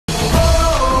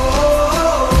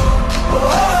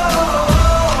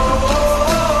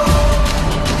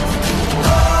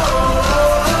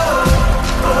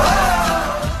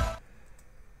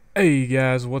Hey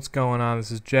guys, what's going on?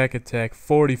 This is Jack Attack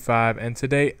 45, and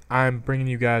today I'm bringing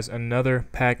you guys another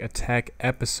Pack Attack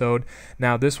episode.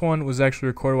 Now, this one was actually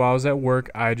recorded while I was at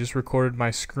work. I just recorded my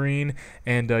screen,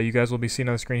 and you guys will be seeing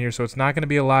on the screen here. So it's not going to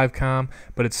be a live com,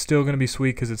 but it's still going to be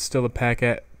sweet because it's still a Pack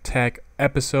Attack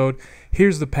episode.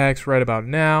 Here's the packs right about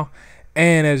now,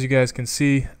 and as you guys can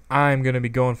see, I'm going to be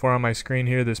going for on my screen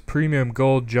here this Premium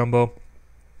Gold Jumbo.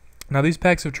 Now, these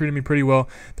packs have treated me pretty well.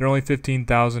 They're only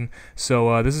 15,000,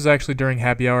 so this is actually during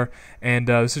happy hour, and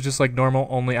this is just like normal,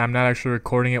 only I'm not actually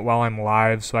recording it while I'm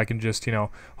live, so I can just,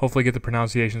 hopefully get the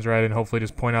pronunciations right and hopefully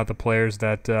just point out the players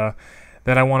that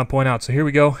that I want to point out. So here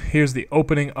we go. Here's the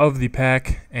opening of the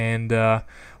pack, and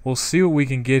we'll see what we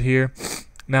can get here.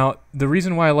 Now, the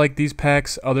reason why I like these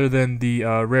packs other than the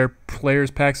rare players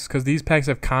packs is because these packs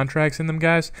have contracts in them,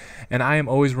 guys, and I am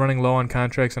always running low on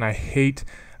contracts, and I hate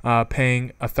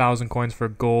paying 1,000 coins for a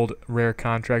gold rare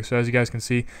contract. So as you guys can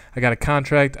see, I got a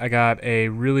contract, I got a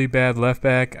really bad left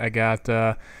back, I got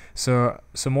some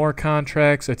more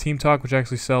contracts, a team talk which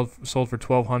actually sold for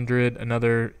 1,200,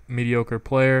 another mediocre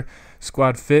player,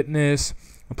 squad fitness,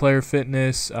 a player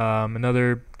fitness,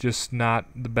 another just not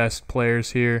the best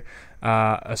players here,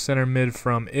 a center mid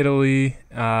from Italy,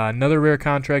 another rare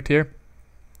contract here,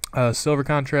 a silver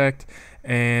contract,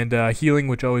 and healing,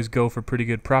 which always go for pretty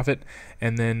good profit,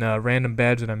 and then random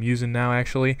badge that I'm using now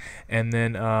actually, and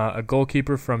then a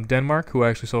goalkeeper from Denmark who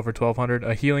actually sold for 1,200,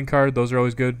 a healing card, those are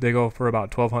always good, they go for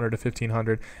about 1,200 to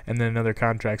 1,500, and then another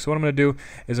contract. So what I'm going to do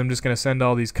is I'm just going to send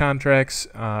all these contracts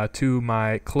to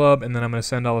my club, and then I'm going to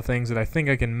send all the things that I think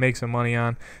I can make some money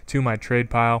on to my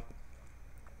trade pile.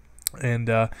 And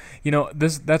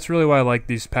that's really why I like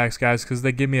these packs, guys, because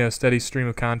they give me a steady stream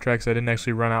of contracts. I didn't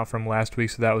actually run out from last week,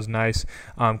 so that was nice.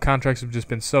 Contracts have just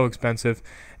been so expensive,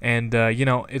 and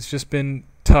it's just been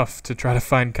tough to try to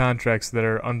find contracts that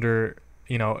are under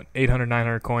 800,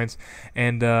 900 coins.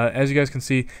 And as you guys can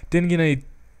see, didn't get any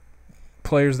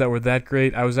players that were that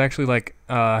great. I was actually like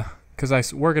because I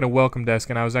work at a welcome desk,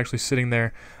 and I was actually sitting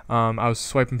there. I was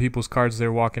swiping people's cards as they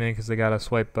were walking in because they got to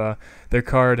swipe their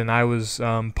card, and I was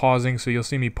pausing, so you'll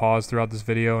see me pause throughout this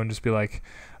video and just be like,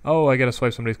 oh, I got to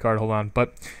swipe somebody's card, hold on.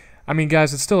 But, I mean,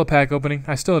 guys, it's still a pack opening.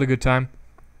 I still had a good time.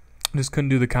 Just couldn't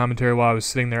do the commentary while I was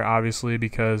sitting there, obviously,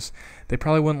 because they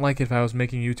probably wouldn't like it if I was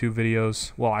making YouTube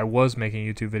videos. Well, I was making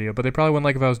a YouTube video, but they probably wouldn't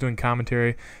like if I was doing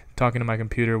commentary, talking to my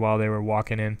computer while they were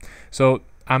walking in. So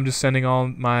I'm just sending all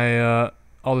my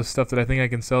all the stuff that I think I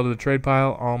can sell to the trade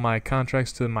pile, all my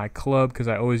contracts to my club, because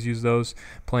I always use those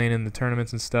playing in the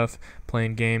tournaments and stuff,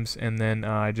 playing games, and then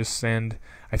I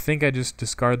think I just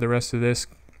discard the rest of this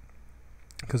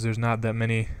because there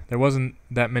wasn't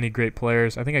that many great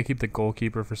players. I think I keep the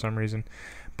goalkeeper for some reason,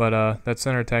 but that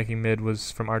center attacking mid was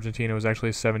from Argentina, was actually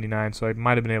a 79, so I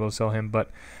might have been able to sell him,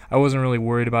 but I wasn't really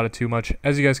worried about it too much.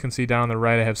 As you guys can see down on the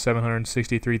right, I have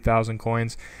 763,000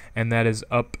 coins, and that is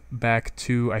up back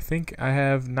to, I think I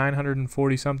have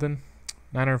 940 some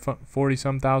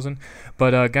thousand.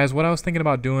 But guys, what I was thinking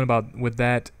about doing with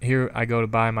that, here I go to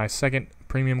buy my second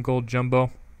Premium Gold Jumbo.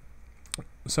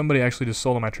 Somebody actually just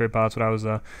sold on my trade pile. That's what I was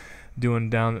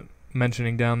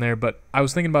mentioning down there, but I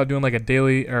was thinking about doing like a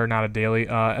daily, or not a daily,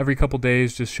 every couple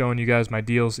days, just showing you guys my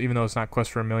deals, even though it's not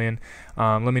Quest for a Million.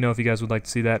 Let me know if you guys would like to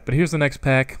see that. But here's the next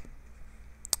pack,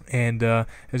 and as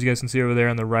you guys can see over there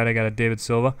on the right, I got a David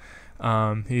Silva.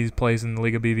 He plays in the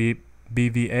Liga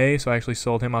BVA, so I actually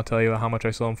sold him. I'll tell you how much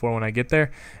I sold him for when I get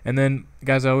there. And then,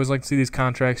 guys, I always like to see these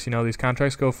contracts. These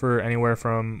contracts go for anywhere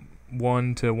from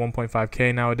 1 to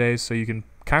 1.5K nowadays, so you can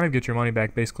kind of get your money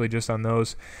back basically just on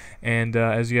those. And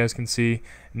as you guys can see,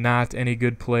 not any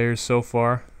good players so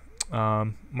far.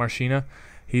 Marchina,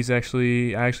 I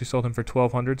actually sold him for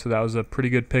 1,200, so that was a pretty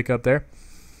good pickup there.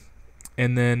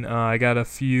 And then I got a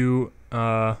few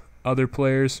other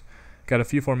players, got a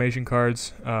few formation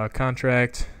cards,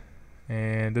 contract,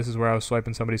 and this is where I was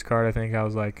swiping somebody's card. I think I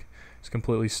was like just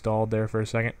completely stalled there for a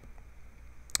second.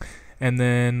 And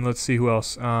then let's see who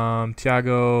else.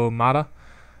 Thiago Mata.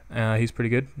 He's pretty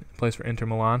good. Plays for Inter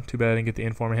Milan. Too bad I didn't get the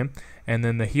inform of him. And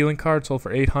then the healing card sold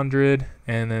for 800.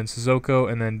 And then Sissoko,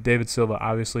 and then David Silva.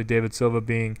 Obviously, David Silva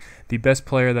being the best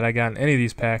player that I got in any of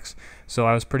these packs. So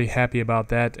I was pretty happy about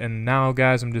that. And now,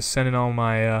 guys, I'm just sending all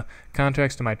my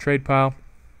contracts to my trade pile.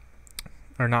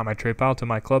 Or not my trade pile, to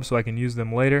my club, so I can use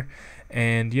them later.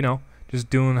 And, just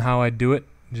doing how I do it.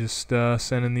 Just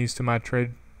sending these to my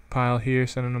trade pile here,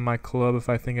 sending them to my club if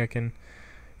I think I can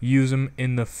use them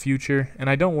in the future. And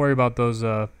I don't worry about those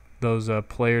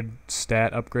player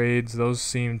stat upgrades, those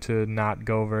seem to not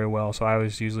go very well, so I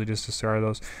was usually just discard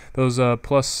those. Those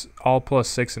all plus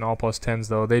 6 and all plus 10s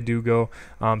though, they do go.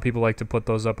 People like to put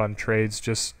those up on trades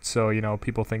just so, you know,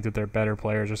 people think that they're better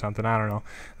players or something. I don't know.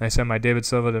 And I sent my David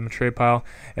Silva to my trade pile.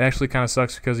 It actually kind of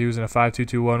sucks because he was in a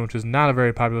 5-2-2-1, which is not a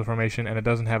very popular formation, and it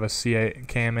doesn't have a CA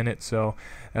cam in it, so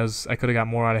I could have got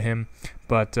more out of him,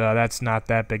 but that's not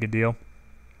that big a deal.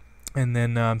 And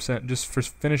then just for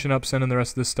finishing up, sending the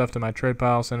rest of this stuff to my trade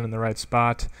pile, sending in the right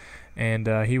spot, and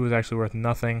he was actually worth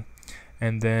nothing.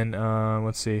 And then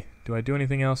let's see, do I do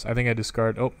anything else? I think I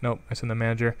discard. Oh nope, I send the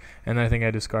manager, and then I think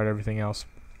I discard everything else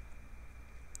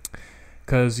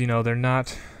because, you know, they're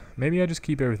not. Maybe I just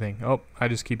keep everything. Oh, I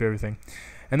just keep everything.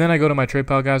 And then I go to my trade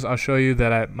pile, guys. I'll show you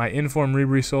that my Inform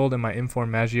Ribery sold and my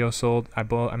Inform Maggio sold. I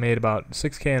made about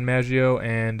 6K on Maggio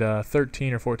and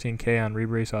 13 or 14K on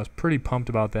Ribery, so I was pretty pumped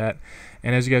about that.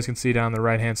 And as you guys can see down the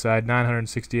right-hand side,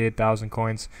 968,000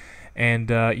 coins. And,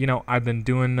 you know, I've been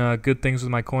doing good things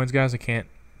with my coins, guys. I can't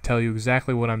tell you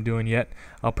exactly what I'm doing yet.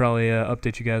 I'll probably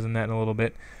update you guys on that in a little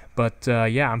bit. But,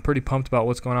 yeah, I'm pretty pumped about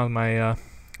what's going on with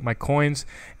my coins.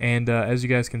 And as you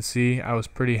guys can see, I was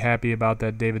pretty happy about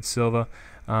that David Silva.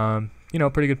 You know,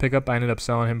 pretty good pickup. I ended up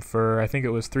selling him for, I think it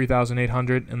was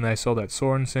 3,800, and then I sold that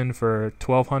Sorensen for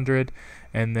 1,200,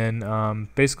 and then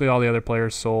basically all the other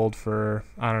players sold for,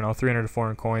 I don't know, 300 to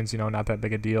 400 coins. You know, not that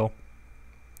big a deal.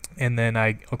 And then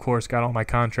I, of course, got all my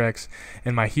contracts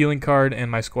and my healing card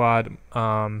and my squad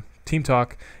team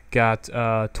talk got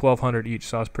 1,200 each,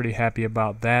 so I was pretty happy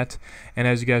about that. And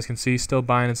as you guys can see, still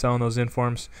buying and selling those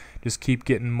informs. Just keep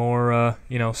getting more,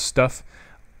 you know, stuff.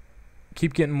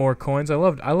 Keep getting more coins. I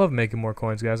love making more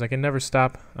coins, guys. I can never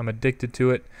stop. I'm addicted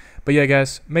to it. But yeah,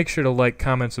 guys, make sure to like,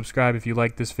 comment, subscribe if you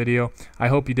liked this video. I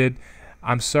hope you did.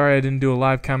 I'm sorry I didn't do a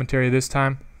live commentary this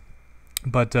time,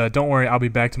 but don't worry, I'll be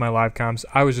back to my live comms.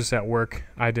 I was just at work.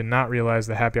 I did not realize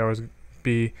the happy hour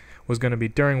was going to be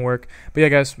during work. But yeah,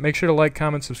 guys, make sure to like,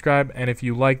 comment, subscribe, and if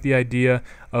you like the idea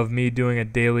of me doing a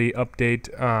daily update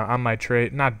on my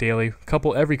trade, not daily,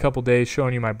 every couple days,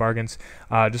 showing you my bargains,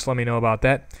 just let me know about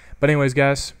that. But anyways,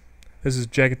 guys, this is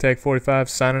Jack Attack 45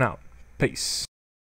 signing out. Peace.